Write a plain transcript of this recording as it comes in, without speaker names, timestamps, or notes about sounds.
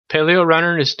Paleo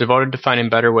Runner is devoted to finding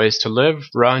better ways to live,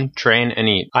 run, train, and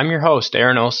eat. I'm your host,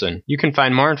 Aaron Olson. You can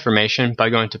find more information by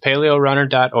going to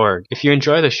paleorunner.org. If you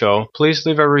enjoy the show, please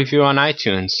leave a review on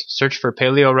iTunes. Search for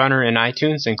Paleo Runner in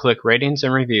iTunes and click ratings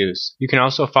and reviews. You can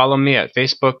also follow me at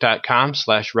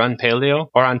facebook.com/runpaleo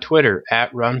or on Twitter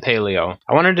 @runpaleo.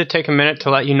 I wanted to take a minute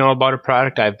to let you know about a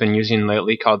product I've been using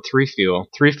lately called 3Fuel.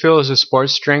 3Fuel is a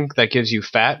sports drink that gives you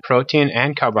fat, protein,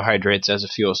 and carbohydrates as a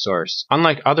fuel source.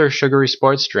 Unlike other sugary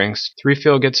sports drinks,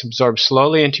 3Fuel gets absorbed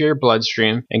slowly into your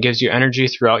bloodstream and gives you energy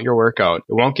throughout your workout.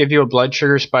 It won't give you a blood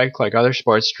sugar spike like other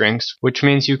sports drinks, which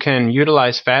means you can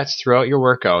utilize fats throughout your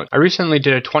workout. I recently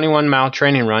did a 21-mile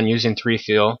training run using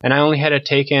 3Fuel, and I only had to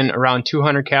take in around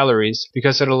 200 calories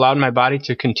because it allowed my body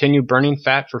to continue burning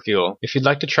fat for fuel. If you'd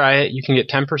like to try it, you can get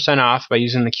 10% off by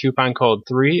using the coupon code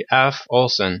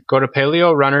 3FOLSON. Go to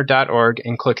paleorunner.org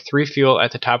and click 3Fuel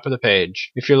at the top of the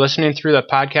page. If you're listening through the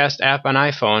podcast app on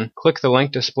iPhone, click the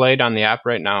link displayed on the app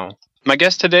right now. My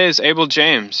guest today is Abel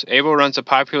James. Abel runs a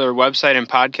popular website and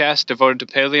podcast devoted to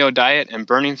paleo diet and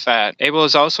burning fat. Abel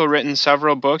has also written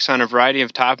several books on a variety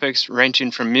of topics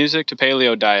ranging from music to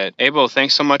paleo diet. Abel,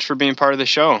 thanks so much for being part of the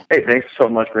show. Hey, thanks so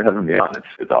much for having me on.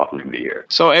 It's awesome to be here.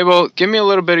 So, Abel, give me a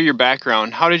little bit of your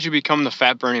background. How did you become the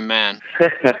fat-burning man?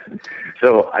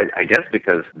 So I guess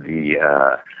because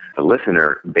the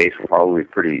listener base was probably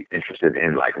pretty interested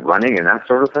in like running and that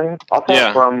sort of thing. I'll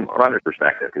talk from a runner's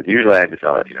perspective, because usually I just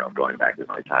tell it, going back to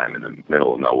my time in the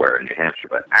middle of nowhere in New Hampshire.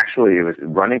 But actually,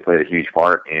 running played a huge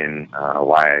part in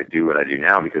why I do what I do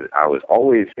now, because I was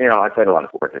always, I played a lot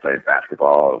of sports. I played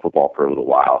basketball, football for a little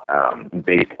while,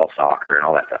 baseball, soccer, and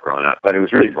all that stuff growing up. But it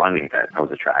was really running that I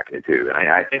was attracted to. And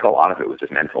I think a lot of it was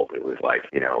just mental. It was like,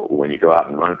 when you go out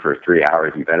and run for 3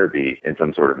 hours, you better be in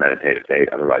some sort of meditative state.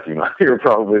 Otherwise, you're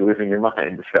probably losing your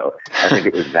mind. So I think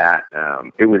it was that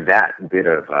bit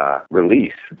of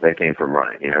release that came from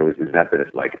running. It was that bit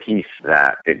of like peace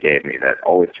that it gave me that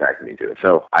always attracted me to it.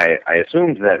 So I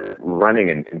assumed that running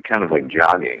and kind of like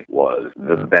jogging was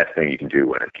the best thing you can do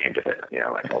when it came to fitness.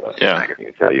 Like all the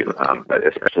magazines tell you, but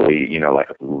especially like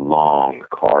a long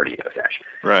cardio session.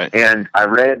 Right. And I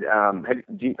read. Are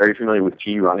you familiar with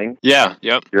Chi Running? Yeah.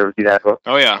 Yep. You ever see that book?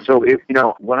 Oh yeah. So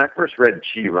when I first read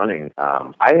Chi Running,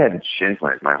 I had shin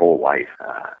splints my whole life,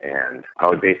 and I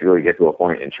would basically get to a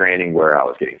point in training where I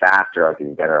was getting faster, I was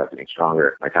getting better, I was getting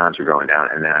stronger, my times were going down,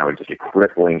 and then I would just get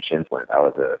crippling shin splints. I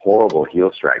was a horrible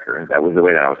heel striker, and that was the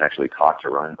way that I was actually taught to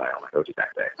run by all my coaches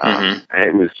back then. And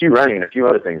it was Chi Running and a few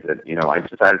other things that I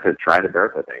just decided to try the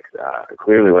barefoot things.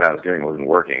 Clearly, what I was doing wasn't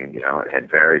working. It had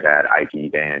very bad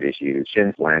IT band issues,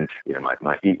 shin splints.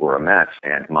 My feet were a mess,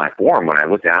 and my form, when I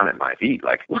looked down at my feet,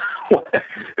 like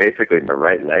basically my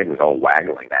right leg was all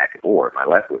waggling back and forth. My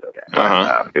left was okay.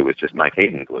 It was just my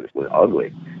cadence was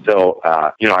ugly. So,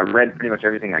 I read pretty much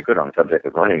everything I could on the subject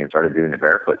of running and started doing the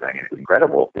barefoot thing. And it was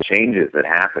incredible, the changes that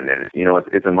happened. And,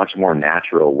 it's a much more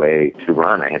natural way to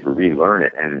run. I had to relearn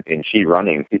it. And in Chi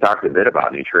Running, he talked a bit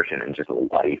about nutrition and just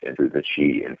life and through the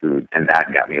Chi and food. And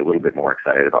that got me a little bit more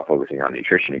excited about focusing on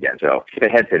nutrition again. So, skip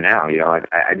ahead to now,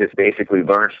 I just basically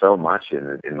learned so much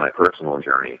in my personal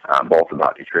journey, both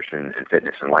about nutrition and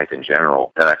fitness and life in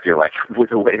general, that I feel like with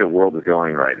the way the world is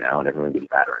going right now and everyone gets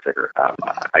fatter and sicker,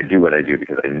 I do what I do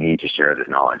because I need to share this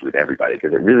knowledge with everybody,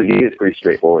 because it really is pretty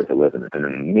straightforward to live an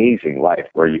amazing life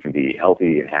where you can be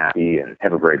healthy and happy and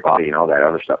have a great body and all that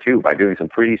other stuff too by doing some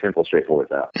pretty simple, straightforward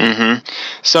stuff.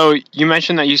 So you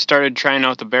mentioned that you started trying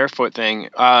out the barefoot thing.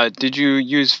 Did you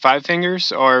use 5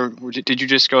 fingers or did you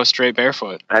just go straight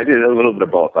barefoot? I did a little bit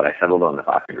of both, but I settled on the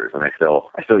 5 fingers, and I still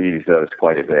use those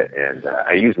quite a bit, and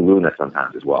I use Luna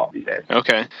sometimes as well these days.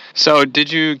 Okay. So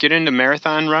did you get into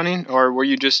marathon running, or were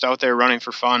you just out there running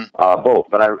for fun? Both,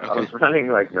 but I was running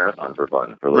like marathons for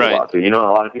fun for a little while. So,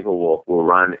 a lot of people will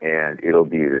run and it'll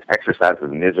be this exercise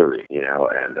of misery,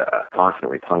 and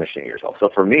constantly punishing yourself. So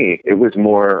for me, it was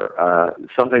more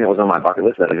something that was on my bucket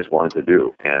list that I just wanted to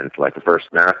do. And like the first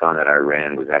marathon that I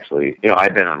ran was actually,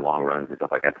 I'd been on long runs and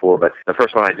stuff like that before, but the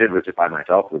first one I did was just by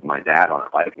myself with my dad on a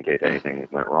bike in case anything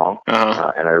went wrong.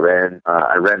 And I ran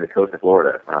the coast of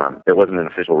Florida. It wasn't an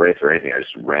official race or anything. I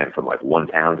just ran from like one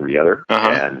town to the other,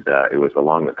 and it was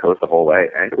along the coast the whole way,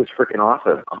 and it was freaking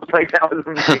awesome. I was like, that was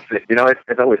amazing.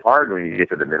 It's always hard when you get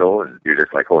to the middle and you're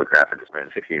just like, holy crap, I just ran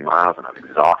 16 miles and I'm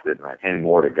exhausted and I have 10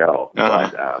 more to go.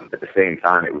 But at the same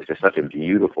time, it was just such a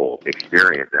beautiful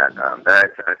experience that I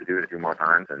decided to do it a few more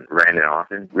times and ran it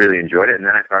often. Really enjoyed it, and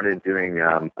then I started doing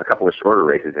a couple of shorter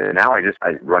races, and now I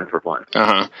run for fun.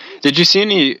 Did you see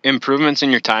any improvements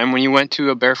in your time when you went to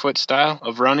a barefoot style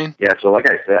of running? Yeah, so like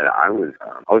I said, I was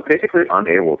basically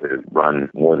basically unable to run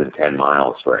more than 10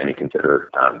 miles for any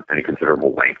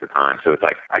considerable length of time. So it's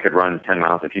like I could run 10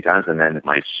 miles a few times, and then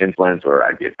my shin splints, or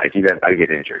I'd get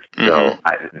injured. So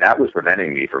that was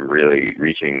preventing me from really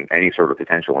reaching any sort of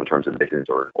potential in terms of distance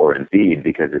or in speed,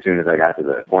 because as soon as I got to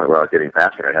the point where I was getting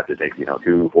faster, I'd have to take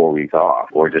 2-4 weeks off,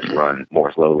 or just run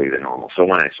more slowly than normal. So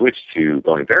when I switched to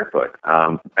going barefoot,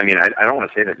 I don't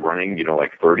want to say that running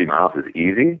 30 miles is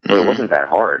easy, but it wasn't that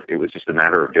hard. It was just a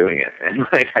matter of doing it, and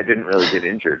I didn't really get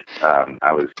injured.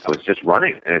 I was just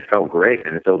running, and it felt great,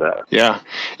 and it still does. Yeah.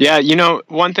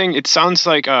 One thing, it sounds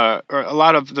like a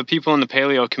lot of the people in the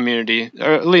paleo community,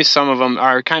 or at least some of them,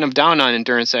 are kind of down on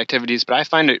endurance activities, but I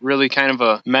find it really kind of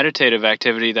a meditative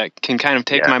activity that can kind of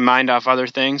take my mind off other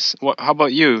things. How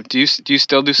about you? Do you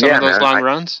still do some of those long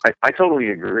runs? I totally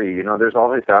agree. There's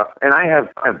all this stuff, and I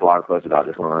have blog posts about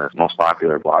this. One of the most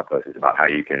popular blog posts is about how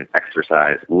you can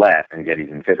exercise less and get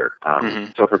even fitter.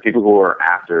 So for people who are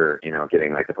after,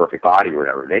 getting like the perfect body or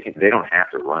whatever, they don't have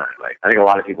to run. Like, I think a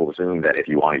lot of people assume that if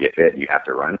you want to get fit, you have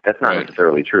to run. That's not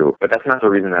necessarily true, but that's not the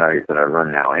reason that I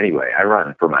run now anyway. I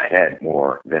run for my head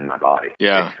more than my body.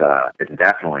 Yeah. It's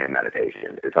definitely a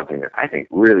meditation. It's something that I think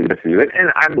really lifts you.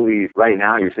 And I believe right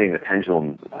now you're seeing the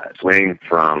pendulum swing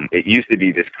from, it used to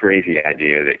be this crazy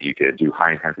idea that you could do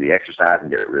high intensity exercise and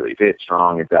get it really fit,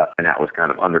 strong and stuff, and that was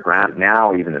kind of underground.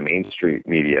 Now even the mainstream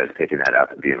media is picking that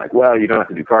up and being like, well, you don't have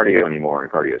to do cardio anymore,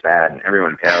 and cardio is bad. And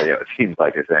everyone in paleo, it seems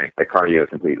like, is saying that cardio is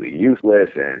completely useless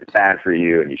and it's bad for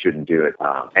you and you shouldn't do it.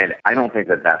 And I don't think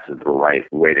that that's the right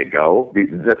way to go.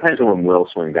 The pendulum will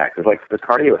swing back, because does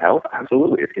cardio help?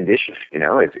 Absolutely. It's conditioning.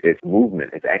 It's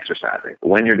movement. It's exercising.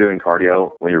 When you're doing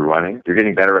cardio, when you're running, you're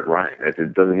getting better at running.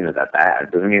 It doesn't mean that that's bad.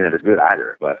 It doesn't mean that it's good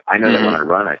either. But I know that when I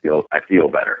run, I feel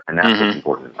better, and that's what's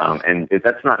important. And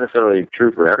that's not necessarily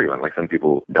true for everyone. Like, some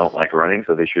people don't like running,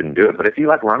 so they shouldn't do it. But if you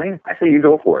like running, I say you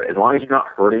go for it. As long as you're not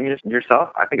hurting yourself,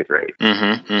 I think it's great.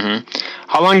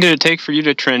 How long did it take for you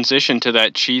to transition to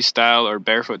that Chi style or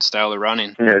barefoot style of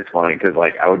running? It's funny, because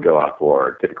I would go out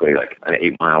for typically an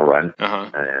 8-mile run,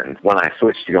 and when I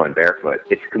switched to going barefoot,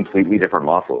 it's completely different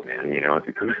muscles, man.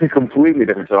 It's completely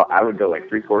different. So I would go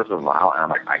 3/4 of a mile, and I'm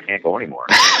like, I can't go anymore.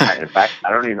 In fact,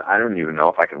 I don't even know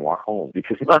if I can walk home,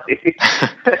 because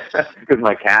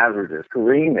my calves were just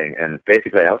screaming. And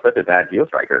basically, I was such a bad heel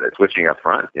striker that switching up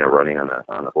front, running on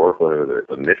the forefoot or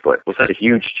the midfoot, was such a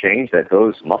huge change that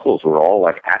those muscles were all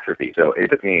atrophy. So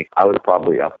it took me, I was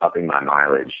probably upping my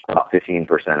mileage about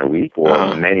 15% a week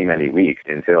for many, many weeks,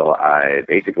 until I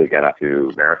basically got up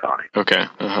to marathoning. Okay.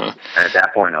 And at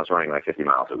that point, I was running 50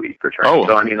 miles a week for training.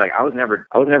 So I was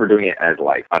never doing it as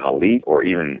an elite or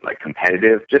even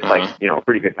competitive, just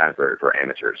pretty good time for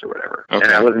amateurs or whatever. Okay.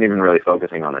 And I wasn't even really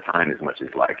focusing on the time as much as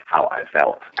how I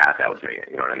felt as I was doing it.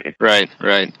 You know what I mean?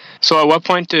 Right. So at what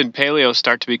point did paleo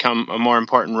start to become a more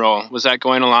important role? Was that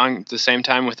going along at the same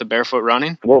time with the barefoot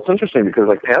running? Well, it's interesting, because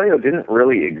paleo didn't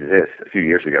really exist a few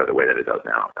years ago the way that it does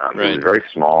now. It was very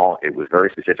small. It was very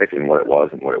specific in what it was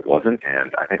and what it wasn't.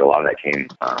 And I think a lot of that came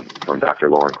from Dr.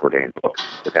 Lauren Cordain's book,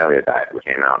 The Paleo Diet, which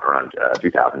came out around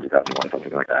 2000, 2001,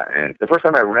 something like that. And the first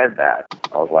time I read that,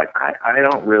 I was like, I'm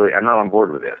not on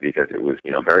board with this, because it was,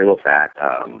 very low fat,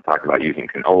 talked about using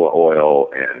canola oil,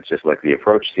 and just the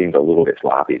approach seemed a little bit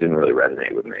sloppy. It didn't really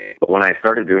resonate with me. But when I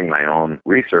started doing my own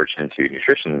research into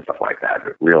nutrition and stuff like that,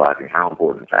 realizing how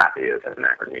important fat is as an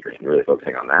macronutrient, really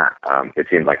focusing on that, it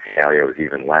seemed like paleo was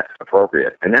even less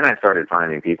appropriate. And then I started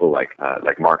finding people like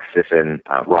Mark Sisson,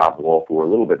 Rob Wolf, who were a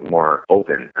little bit more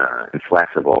open and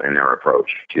flexible in their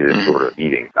approach to this sort of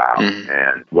eating style.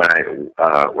 And when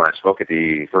I spoke at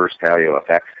the first Paleo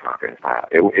Effects conference,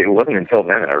 it wasn't until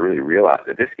then that I really realized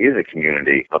that this is a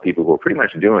community of people who are pretty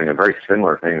much doing a very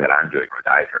similar thing that I'm doing from a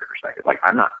dietary perspective.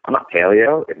 I'm not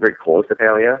paleo. It's very close to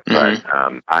paleo, but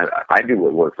I do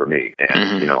what works for me.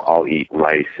 And I'll eat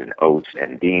rice and oats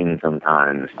and beans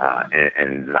sometimes,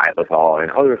 and xylitol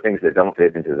and other things that don't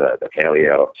fit into the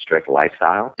paleo strict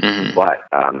lifestyle. But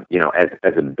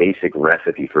as a basic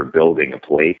recipe for building a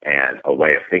plate and a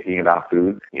way of thinking about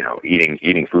food,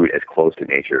 eating food as close to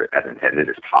nature as intended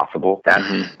as possible.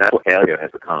 That's what paleo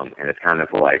has become, and it's kind of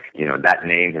that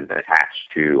name has been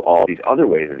attached to all these other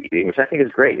ways of eating, which I think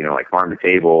is great. Farm to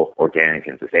table, organic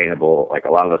and sustainable. A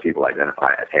lot of those people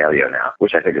identify as paleo now,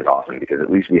 which I think is awesome, because at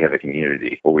least we have a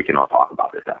community where we can all talk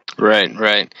about this stuff. Right.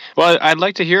 Well, I'd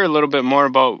like to hear a little bit more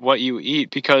about what you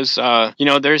eat, because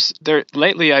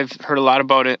lately I've heard a lot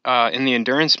about it in the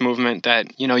endurance movement,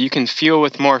 that you can fuel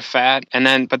with more fat,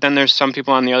 but then there's some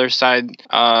people on the other side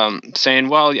saying,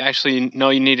 well, actually, no,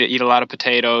 you need to eat a lot of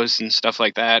potatoes and stuff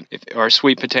like that, or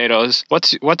sweet potatoes.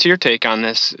 What's your take on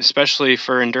this, especially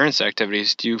for endurance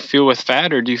activities? Do you fuel with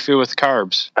fat or do you fuel with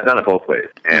carbs? I've done it both ways.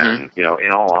 And,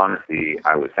 in all honesty,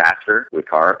 I was faster with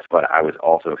carbs, but I was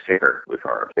also sicker with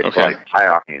carbs. It's like high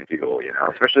octane fuel,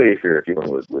 especially if you're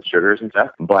fueling with sugars and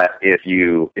stuff. But if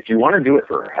you want to do it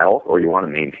for health or you want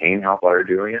to maintain health while you're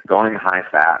doing it, going high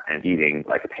fat and eating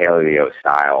like a paleo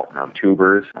style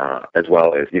tubers, as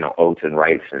well as, oats and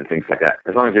rice and things like that.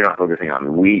 As long as you're not focusing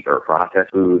on wheat or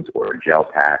processed foods or gel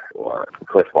packs or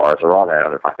Clif bars or all that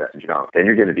other processed junk, then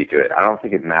you're going to be good. I don't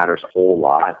think it matters a whole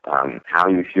lot how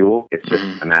you fuel. It's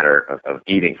just a matter of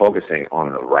eating, focusing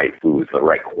on the right foods, the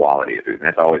right quality of food. And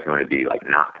that's always going to be like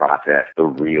not processed, the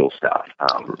real stuff.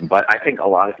 But I think a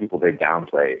lot of people, they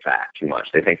downplay fat too much.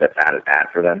 They think that fat is bad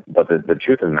for them. But the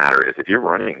truth of the matter is if you're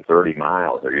running 30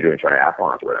 miles or you're doing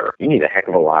triathlons or whatever, you need a heck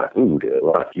of a lot of food, a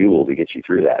lot of fuel to get you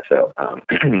through that. So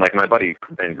like my buddy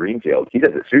Ben Greenfield, he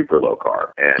does it super low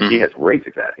carb and he has great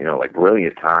success, like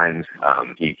brilliant times.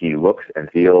 He looks and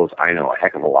feels, I know, a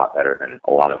heck of a lot better than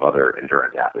a lot of other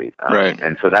endurance athletes.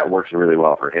 And so that works really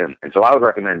well for him. And so I would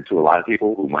recommend to a lot of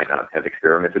people who might not have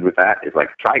experimented with that is like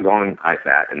try going high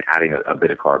fat and adding a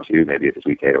bit of carbs too, maybe a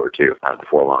sweet potato or two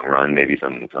before a long run, maybe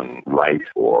some rice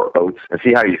or oats, and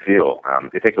see how you feel.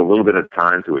 It takes a little bit of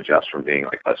time to adjust from being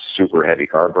like a super heavy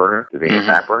carb burner to being a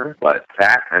fat burner. But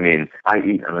fat, I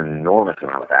eat an enormous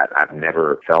amount of fat. I've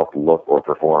never felt, looked, or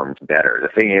performed better.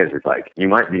 The thing is, it's like you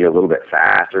might be a little bit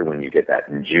faster when you get that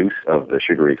juice of the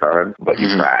sugary carbs, but you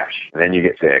crash. And then you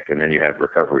get sick, and then you have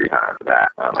recovery time for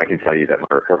that. I can tell you that my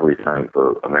recovery time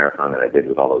for a marathon that I did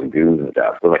with all those goos and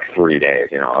stuff was like 3 days.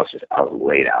 I was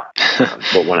laid out.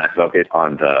 But when I focused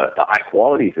on the high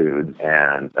quality foods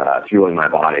and fueling my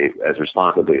body as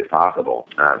responsibly as possible,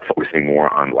 focusing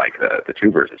more on like the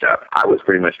tubers and stuff, I was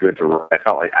pretty much good to run. I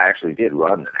felt like I actually did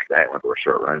run the next day. I went for a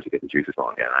short run to get the juices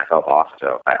flowing again. I felt awesome.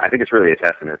 So I think it's really a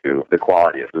testament to the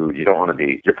quality of food. You don't want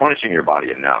to you're punishing your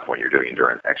body enough when you're doing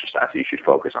endurance exercise. So you should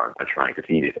focus on trying to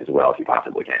feed it as well as you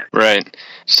possibly can. Right.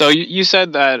 So you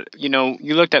said that,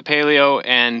 you looked at paleo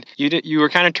and you were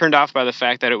kind of turned off by the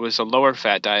fact that it was a lower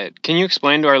fat diet. Can you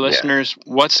explain to our listeners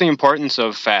what's the importance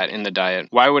of fat in the diet?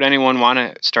 Why would anyone want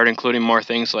to start including more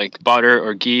things like butter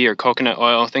or ghee or coconut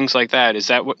oil, things like that? Is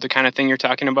that the kind of thing you're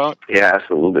talking about? Yeah,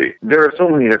 absolutely. There are so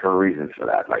many different reasons for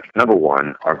that. Like, number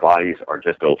one, our bodies are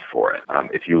just built for it.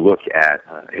 If you look at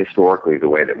historically the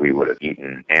way that we would have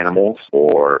eaten animals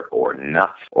or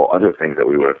nuts or other things that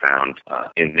we would have found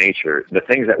in nature, the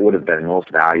things that would have been most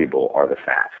valuable are the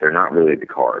fats. They're not really the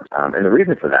carbs. And the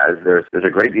reason for that is there's a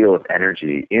great deal of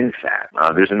energy in fat.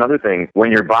 There's another thing.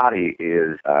 When your body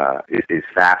is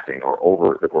fasting or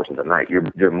over the course of the night,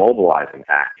 you're mobilizing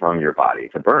fat from your body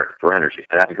to burn for energy.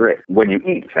 And that's great. When you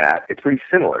eat fat, it's pretty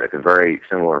similar. It's a very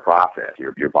similar process.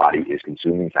 Your body is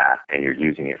consuming fat and you're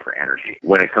using it for energy.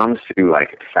 When it comes to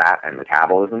like fat and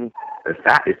metabolism, the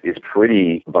fat is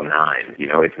pretty benign.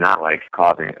 It's not like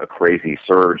causing a crazy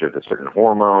surge of a certain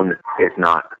hormone. It's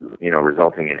not,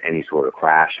 resulting in any sort of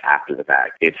crash after the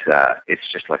fact. It's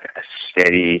just like a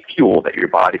steady fuel that your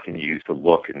body can use to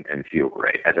look and feel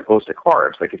great, as opposed to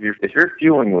carbs. Like if you're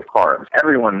fueling with carbs,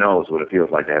 everyone knows what it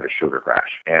feels like to have a sugar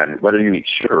crash. And whether you eat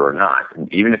sugar or not,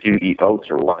 even if you eat oats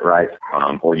or white rice,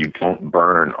 or you don't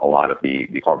burn a lot of the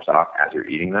carbs off as you're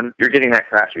eating them, you're getting that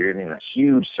crash. You're getting that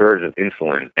huge surge of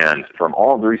insulin. And from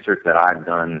all the research that I've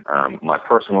done, my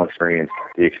personal experience,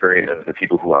 the experience of the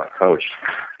people who I've coached,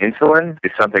 insulin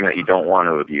is something that you don't want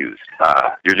to abuse.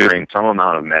 You're doing some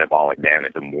amount of metabolic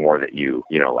damage the more that you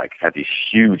have these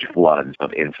huge floods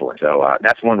of insulin. So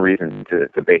that's one reason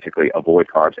to basically avoid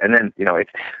carbs. And then,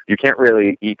 you can't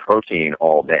really eat protein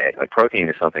all day. Like protein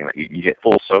is something that you get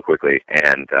full so quickly,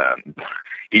 and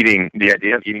the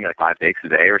idea of eating like 5 steaks a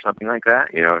day or something like that,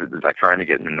 it's like trying to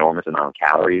get an enormous amount of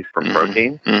calories from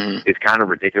protein is kind of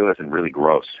ridiculous and really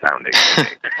gross sounding,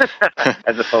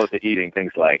 as opposed to eating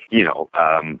things like,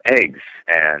 eggs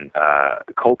and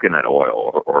coconut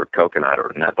oil or coconut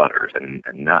or nut butters and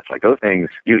nuts. Like those things,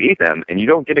 you eat them and you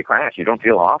don't get a crash. You don't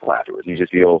feel awful afterwards. You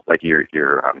just feel like you're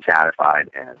satisfied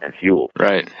and fueled.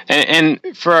 Right. And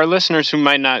for our listeners who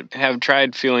might not have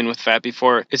tried fueling with fat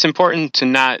before, it's important to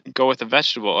not go with the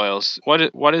vegetable oils. What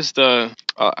is the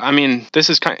this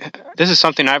is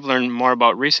something I've learned more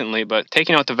about recently, but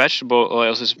taking out the vegetable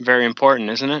oils is very important,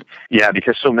 isn't it? Yeah,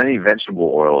 because so many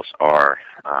vegetable oils are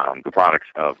the products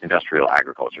of industrial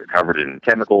agriculture, covered in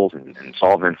chemicals and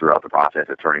solvents throughout the process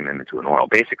of turning them into an oil.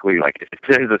 Basically, like if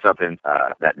it is something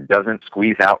that doesn't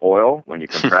squeeze out oil when you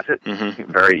compress it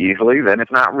very easily, then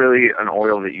it's not really an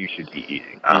oil that you should be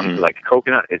eating. Like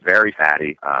coconut is very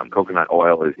fatty. Coconut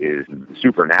oil is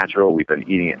super natural. We've been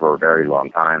eating it for a very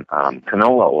long time.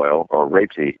 Canola oil or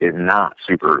rapeseed is not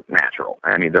super natural.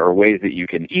 I mean, there are ways that you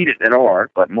can eat it that are,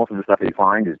 but most of the stuff that you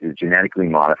find is genetically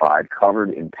modified,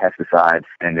 covered in pesticides,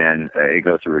 and then it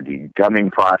goes through a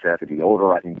degumming process, a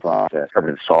deodorizing process, covered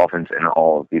in solvents and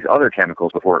all of these other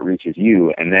chemicals before it reaches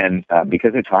you. And then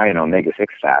because it's high in omega-6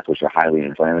 fats, which are highly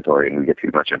inflammatory and we get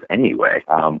too much of anyway,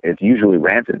 it's usually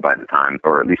rancid by the time,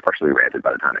 or at least partially rancid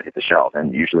by the time it hits the shelf,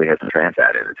 and usually has some trans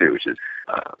fat in it too, which is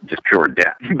just pure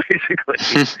death,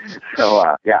 basically.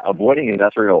 So avoiding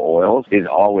industrial oils is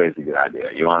always a good idea.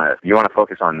 You want to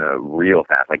focus on the real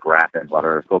fats like grass-fed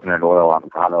butter, coconut oil,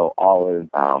 avocado, olive,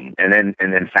 and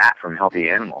then fat from healthy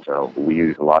animals. So we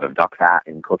use a lot of duck fat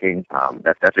in cooking.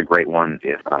 That's a great one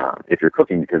if you're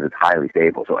cooking because it's highly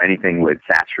stable. So anything with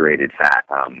saturated fat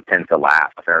tends to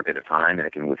last a fair bit of time, and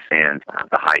it can withstand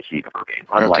the high heat of cooking.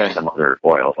 Unlike some other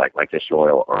oils like fish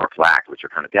oil or flax, which are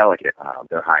kind of delicate,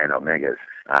 they're high in omegas.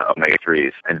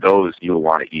 Omega-3s, and those you'll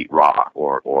want to eat raw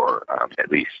or at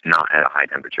least not at a high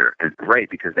temperature. And it's great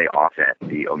because they offset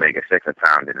the omega-6 that's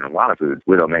found in a lot of foods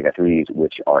with omega-3s,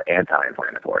 which are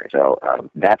anti-inflammatory. So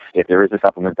that's, if there is a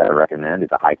supplement that I recommend,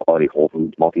 it's a high-quality whole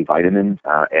food multivitamin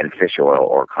and fish oil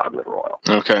or cod liver oil.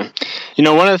 Okay. You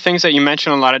know, one of the things that you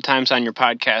mention a lot of times on your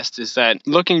podcast is that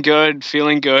looking good,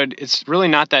 feeling good, it's really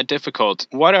not that difficult.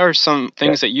 What are some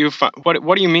things that you find,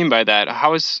 what do you mean by that?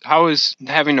 How is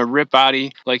having a ripped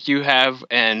body like you have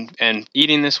and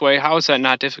eating this way, how is that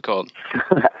not difficult?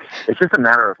 It's just a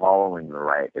matter of following the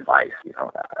right advice. You know,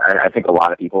 I think a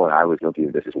lot of people, and I was guilty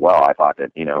of this as well, I thought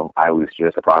that, you know, I was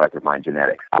just a product of my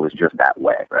genetics. I was just that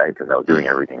way, right? Because I was doing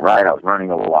everything right. I was running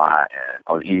a lot, and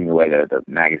I was eating the way that the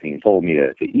magazine told me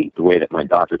to eat, the way that my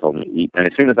doctor told me to eat. And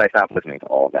as soon as I stopped listening to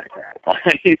all of that crap,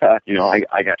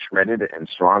 I got shredded and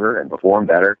stronger and performed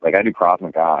better. Like I do Krav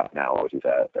Maga now, which is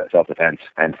a self-defense,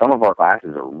 and some of our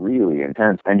classes are really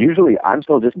intense. And usually I'm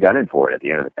still just gunning for it at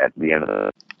the end of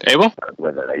the Abel?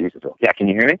 Whether I used to. Yeah, can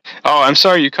you hear me? Oh, I'm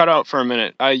sorry, you cut out for a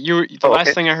minute.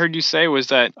 Last thing I heard you say was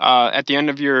that at the end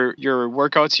of your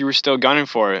workouts, you were still gunning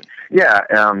for it. Yeah,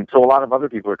 so a lot of other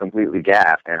people are completely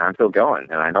gassed, and I'm still going.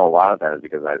 And I know a lot of that is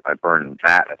because I burn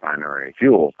fat as primary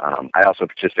fuel. I also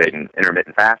participate in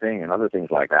intermittent fasting and other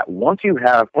things like that. Once you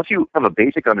have a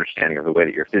basic understanding of the way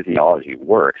that your physiology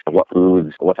works, and what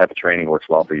foods, what type of training works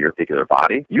well for your particular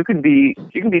body, you can be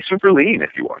super lean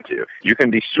if you want to. You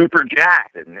can be super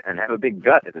jacked and have a big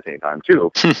gut at the same time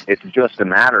too. It's just a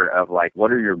matter of like,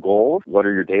 what are your goals? What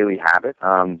are your daily habits?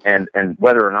 And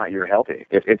whether or not you're healthy.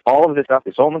 If all of this stuff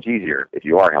is so much easier if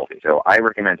you are healthy. So I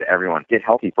recommend to everyone, get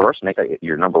healthy first, make that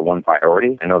your number one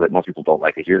priority. I know that most people don't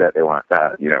like to hear that. They want,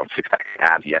 six-pack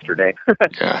abs yesterday.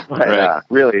 But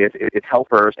really, it's health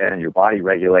first, and your body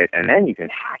regulates, and then you can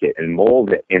hack it and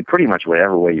mold it in pretty much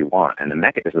whatever way you want. And the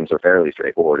mechanisms are fairly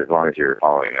straightforward as long as you're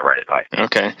following the right advice.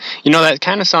 Okay. You know, that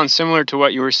kind of sounds similar to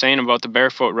what you were saying about the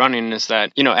barefoot running, is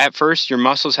that, you know, at first your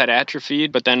muscles had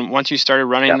atrophied, but then once you started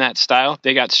running that style,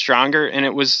 they got stronger, and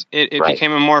it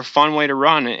became a more fun way to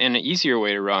run and an easier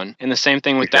way to run. And the same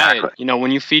thing with diet. You know,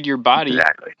 when you feed your body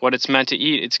what it's meant to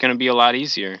eat, it's going to be a lot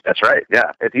easier. That's right.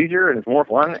 Yeah. It's easier and it's more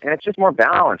fun, and it's just more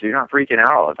balanced. You're not freaking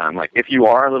out all the time. Like, if you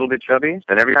are a little bit chubby,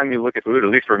 then every time you look at food, at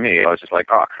least for me, I was just like,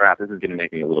 oh crap, this is going to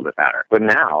make me a little bit fatter. But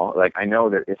now, like, I know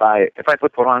that if I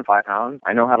put on 5 pounds,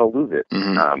 I know how to lose it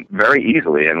very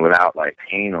easily and without like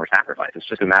pain or sacrifice. It's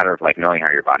just a matter of like knowing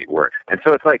how your body works. And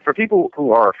so it's like, for people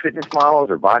who are fitness models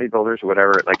or bodybuilders or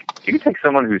whatever, like, you take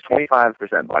someone who's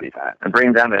 25% body fat and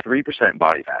bring them down to 3%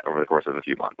 body fat over the course of a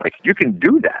few months. Like, you can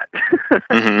do that.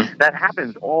 That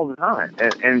happens all the time.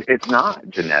 And it's not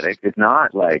genetic. It's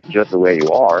not like just the way you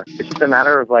are. It's just a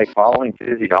matter of like following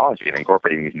physiology and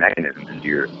incorporating these mechanisms into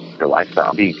your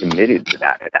lifestyle, being committed to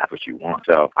that if that's what you want.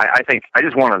 So I think I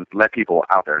just want to let people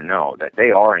out there know that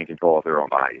they are in control of their own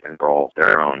bodies and control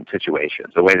their own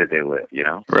situations, the way that they live, you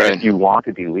know? Right. If you want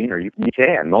to be leaner, you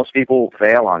can. Most people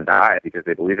fail on diet because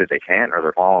they believe that they can't, or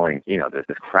they're following, you know, this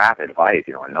crap advice,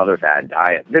 you know, another fad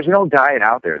diet. There's no diet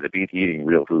out there that beats eating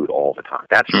real food all the time.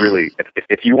 That's really,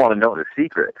 if you want to know the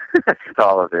secret to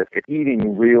all of this, it's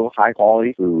eating real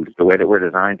high-quality food the way that we're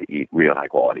designed to eat real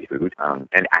high-quality food,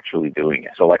 and actually doing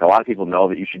it. So, like, a lot of people know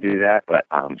that you should do that, but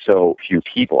so few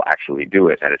people actually do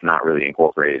it that it's not really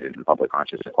incorporated into the public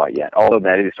consciousness quite yet, although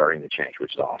that is starting to change,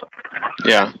 which is awesome.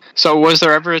 Yeah. So was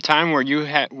there ever a time where you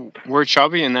were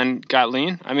chubby and then got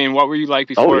lean? I mean, what were you like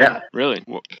before? Oh, yeah. Really?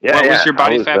 What was your body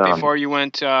body fat before you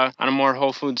went on a more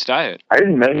whole foods diet? I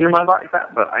didn't measure my body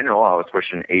fat, but I know I was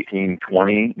pushing 18,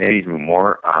 20, maybe even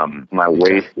more. My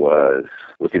waist was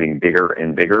getting bigger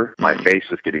and bigger. My face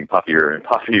was getting puffier and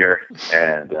puffier,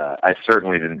 and I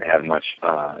certainly didn't have much.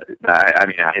 I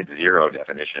mean, I had zero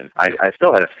definition. I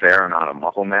still had a fair amount of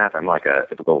muscle mass. I'm like a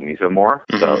typical mesomorph,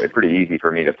 so it's pretty easy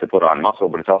for me to put on muscle,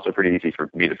 but it's also pretty easy for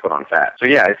me to put on fat. So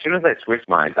yeah, as soon as I switched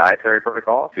my dietary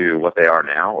protocol to what they are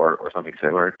now, or something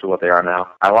similar to what they are now,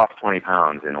 I lost 20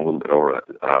 pounds in a little bit over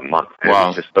a month. And wow. It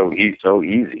was just so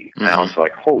easy. And I was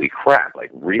like, holy crap, like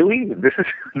really? This is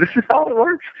how it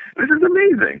works? This is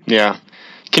amazing. Yeah.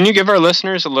 Can you give our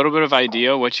listeners a little bit of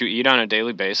idea what you eat on a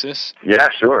daily basis? Yeah,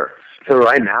 sure. So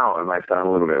right now, it might sound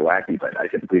a little bit wacky, but I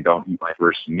typically don't eat my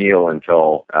first meal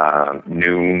until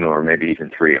noon or maybe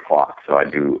even 3 o'clock. So I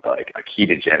do like a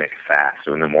ketogenic fast.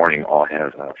 So in the morning, I'll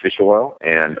have fish oil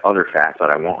and other fats,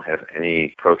 but I won't have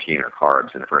any protein or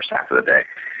carbs in the first half of the day.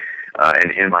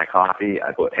 And in my coffee,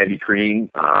 I put heavy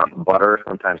cream, butter,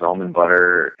 sometimes almond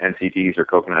butter, NCTs or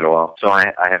coconut oil. So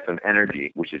I have some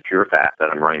energy, which is pure fat that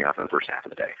I'm running off in the first half of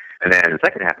the day. And then the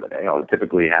second half of the day, I'll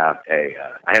typically have I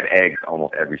have eggs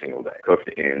almost every single day, cooked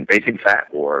in baking fat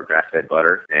or grass-fed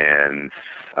butter. And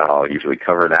I'll usually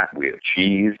cover that with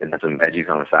cheese and then some veggies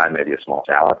on the side, maybe a small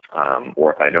salad.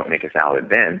 Or if I don't make a salad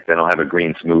then I'll have a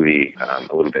green smoothie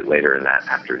a little bit later in that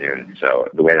afternoon. So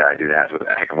the way that I do that is with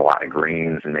a heck of a lot of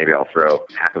greens, and maybe I'll throw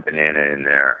half a banana in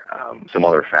there, some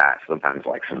other fats, sometimes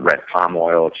like some red palm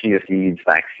oil, chia seeds,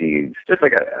 flax seeds, just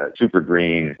like a super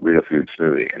green real food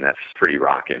smoothie, and that's pretty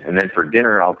rocking. And then for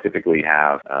dinner, I'll typically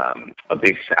have a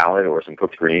big salad or some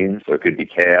cooked greens, so it could be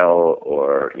kale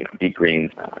or beet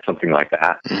greens, something like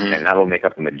that, and that'll make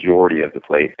up the majority of the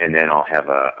plate. And then I'll have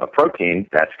a protein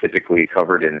that's typically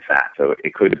covered in fat, so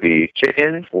it could be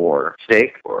chicken or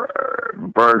steak or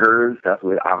burgers stuffed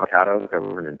with avocado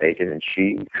covered in bacon and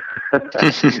cheese.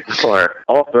 Or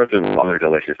all sorts of other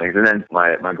delicious things. And then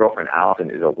my girlfriend Allison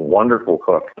is a wonderful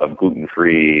cook of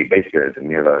gluten-free baked goods, and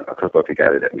we have a cookbook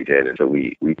together that we did. And so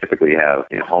we typically have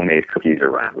homemade cookies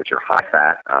around, which are high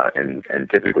fat and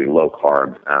typically low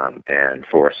carb. And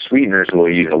for sweeteners, we'll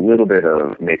use a little bit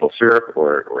of maple syrup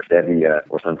or stevia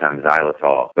or sometimes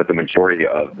xylitol. But the majority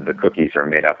of the cookies are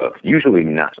made up of usually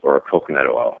nuts or coconut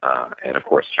oil, and of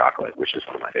course chocolate, which is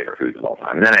one of my favorite foods of all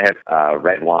time. And then I have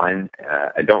red wine.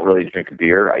 I don't really drink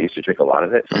beer. I used to drink a lot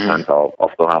of it. Sometimes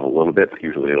I'll still have a little bit, but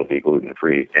usually it'll be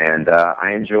gluten-free. And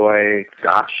I enjoy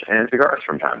scotch and cigars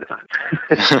from time to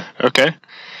time. Okay.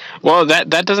 Well,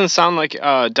 that doesn't sound like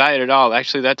a diet at all.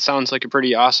 Actually, that sounds like a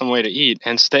pretty awesome way to eat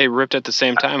and stay ripped at the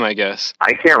same time, I guess.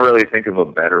 I can't really think of a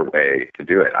better way to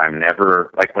do it. I'm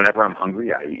never, whenever I'm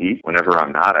hungry, I eat. Whenever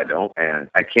I'm not, I don't. And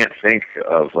I can't think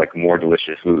of, more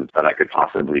delicious foods that I could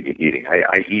possibly be eating.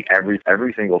 I eat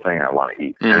every single thing I want to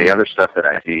eat. And the other stuff that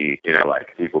I see,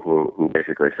 people who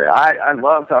basically say, I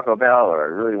love Taco Bell, or I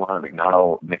really want a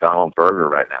McDonald's burger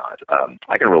right now.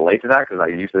 I can relate to that because I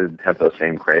used to have those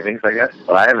same cravings, I guess.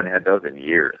 But I haven't had those in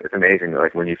years. It's amazing.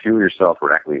 When you fuel yourself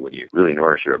correctly, when you really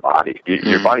nourish your body,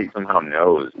 your body somehow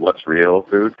knows what's real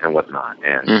food and what's not.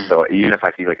 And so even if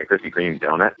I see a Krispy Kreme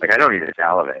donut, I don't even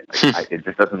salivate. It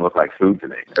just doesn't look like food to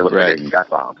me. It looks like a gut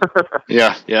bomb.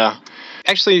 Yeah.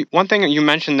 Actually, one thing you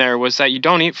mentioned there was that you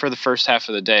don't eat for the first half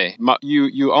of the day.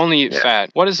 You only eat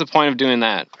fat. What is the point of doing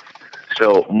that?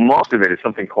 So most of it is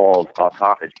something called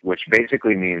autophagy, which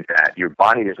basically means that your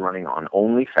body is running on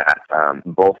only fat,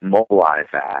 both mobilized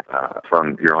fat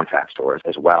from your own fat stores,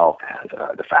 as well as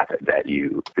the fat that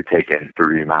you could take in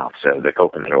through your mouth. So the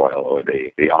coconut oil or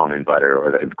the almond butter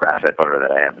or the grass-fed butter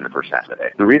that I have in the first half of the day.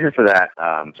 The reason for that,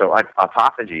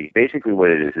 autophagy, basically what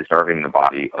it is starving the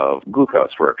body of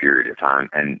glucose for a period of time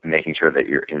and making sure that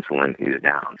your insulin is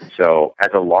down. So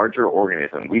as a larger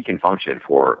organism, we can function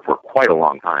for quite a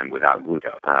long time without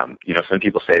glucose. Some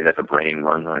people say that the brain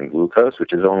runs on glucose,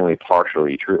 which is only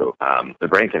partially true. The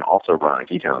brain can also run on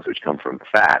ketones, which come from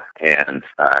fat, and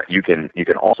you can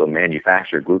also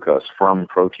manufacture glucose from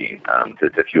protein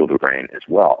to fuel the brain as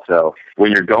well. So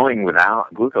when you're going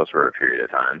without glucose for a period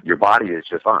of time, your body is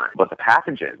just fine. But the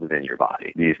pathogens within your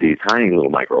body, these tiny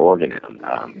little microorganisms,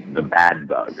 the bad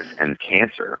bugs and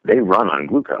cancer, they run on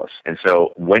glucose. And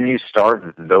so when you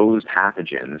starve those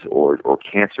pathogens or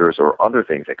cancers or other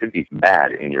things that could be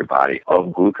bad in your body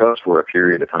of glucose for a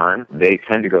period of time, they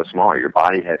tend to go smaller. Your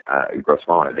body grows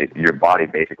smaller. Your body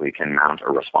basically can mount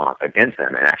a response against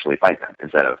them and actually fight them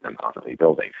instead of them constantly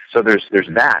building. So there's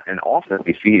that, and also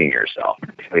feeding yourself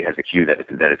basically has a cue that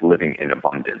it's living in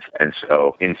abundance. And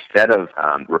so instead of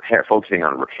focusing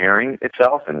on repairing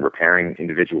itself and repairing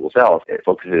individual cells, it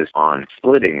focuses on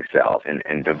splitting cells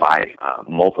and dividing,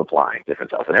 multiplying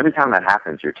different cells. And every time that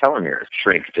happens, your telomeres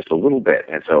shrink just a little bit.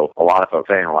 And so a lot of folks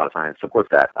say, and a lot of science supports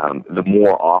that, the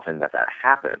more often that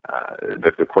happens,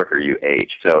 the quicker you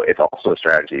age. So it's also a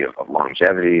strategy of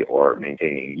longevity or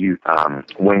maintaining youth.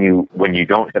 When you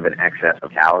don't have an excess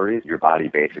of calories, your body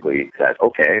basically says,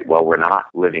 okay, well, we're not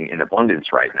living in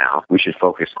abundance right now. We should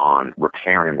focus on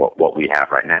repairing what we have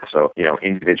right now. So,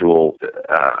 individual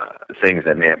things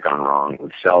that may have gone wrong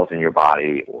with cells in your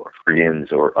body or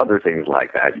organs or other things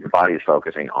like that, your body is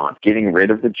focusing on getting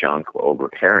rid of the junk or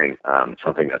repairing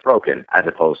something that's broken as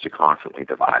opposed to constantly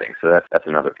dividing. So that's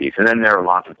another piece. And then there are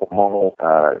lots of hormonal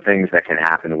things that can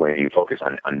happen when you focus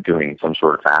on doing some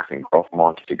sort of fasting. Growth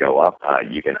hormones to go up.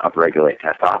 You can upregulate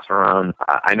testosterone.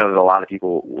 I know that a lot of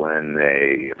people, when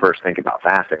they first think about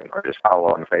fasting, are just, oh,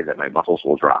 well, I'm afraid that my muscles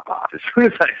will drop off as soon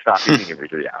as I stop eating every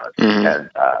 3 hours. Mm-hmm. And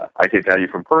I can tell you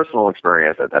from personal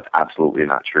experience that that's absolutely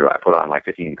not true. I put on like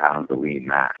 15 pounds of lean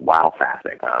mass while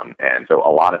fasting. And so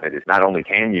a lot of it is not only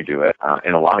can you do it,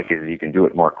 in a lot of cases you can do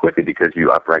it more quickly because you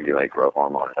upregulate growth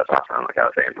hormone and testosterone, like I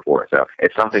was saying before. So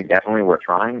it's something definitely worth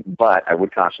trying, but I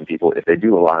would caution people, if they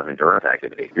do a lot of endurance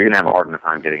activity, you're going to have a hard enough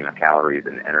time getting enough calories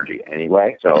and energy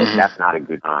anyway. So that's not a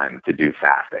good time to do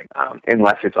fasting,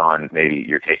 unless it's on, maybe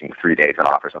you're taking 3 days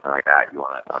off or something like that. You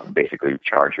want to basically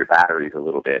charge your batteries a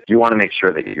little bit. You want to make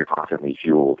sure that you're constantly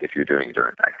fueled if you're doing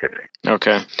endurance activity.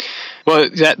 Okay. Well,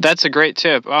 that's a great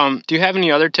tip. Do you have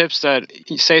any other tips that,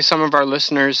 say, some of our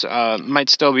listeners might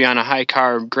still be on a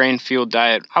high-carb, grain-fueled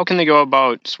diet? How can they go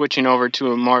about switching over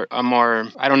to a more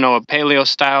I don't know, a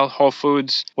paleo-style, whole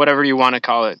foods, whatever you want to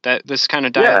call it, this kind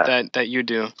of diet that you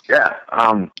do? Yeah.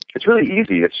 It's really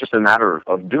easy. It's just a matter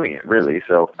of doing it, really.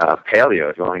 So paleo,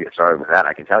 if you want to get started with that,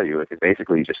 I can tell you, it's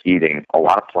basically just eating a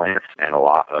lot of plants and a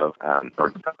lot of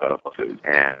food.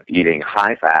 And eating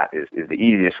high fat is the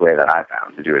easiest way that I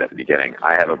found to do it at the beginning.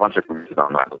 I have a bunch of quizzes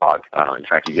on my blog. In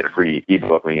fact, you get a free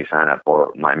ebook when you sign up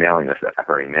for my mailing list at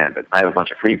Burning Man. But I have a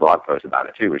bunch of free blog posts about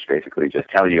it too, which basically just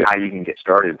tell you how you can get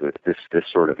started with this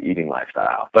sort of eating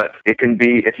lifestyle. But it can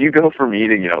be, if you go from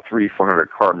eating 300-400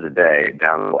 carbs a day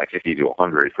down to like 50 to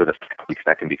 100 for the weeks,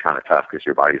 that can be kind of tough because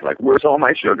your body's like, where's all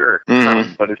my sugar?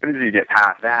 Mm-hmm. But as soon as you get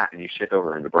past that and you shift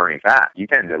over into burning fat, you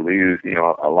tend to lose,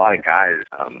 a lot of guys,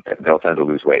 they'll tend to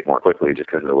lose weight more quickly just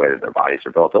because of the way that their bodies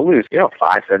are built. They'll lose,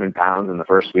 5-7 pounds in the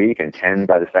first week and 10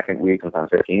 by the second week, sometimes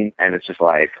 15. And it's just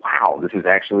like, wow, this is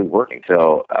actually working.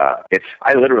 So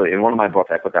I literally, in one of my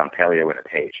books, I put down paleo in a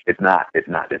page. It's not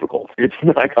difficult. It's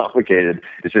not complicated.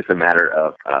 It's just a matter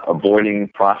of avoiding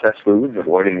processed foods,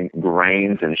 avoiding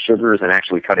grains and sugars, and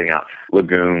actually cutting out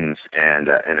legumes and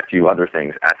a few other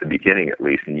things at the beginning at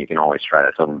least. And you can always try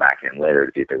to throw them back in later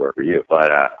to see if they work for you.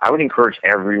 But I would encourage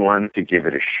everyone to give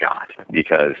it a shot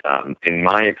because in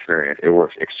my experience, it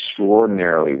works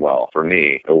extraordinarily well for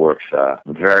me. It works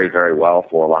very, very well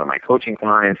for a lot of my coaching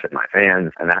clients and my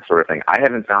fans and that sort of thing. I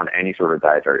haven't found any sort of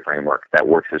dietary framework that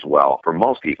works as well for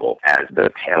most people as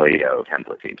the paleo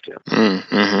template seems to.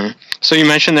 Mm-hmm. So you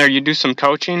mentioned there you do some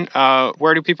coaching.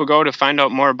 Where do people go to find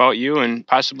out more about you and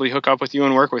possibly hook up with you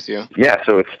and work with you? Yeah,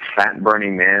 so it's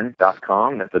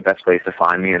fatburningman.com. That's the best place to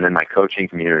find me. And then my coaching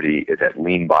community is at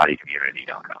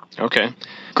leanbodycommunity.com. Okay,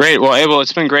 great. Well, Abel,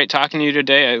 it's been great talking to you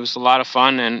today. It was a lot of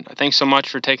fun, and thanks so much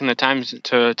for taking the time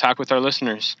to talk with our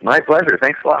listeners. My pleasure.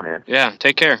 Thanks a lot, man. Yeah,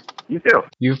 take care. You too.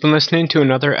 You've been listening to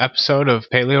another episode of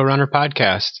Paleo Runner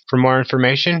Podcast. For more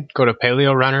information, go to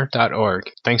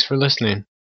paleorunner.org. Thanks for listening.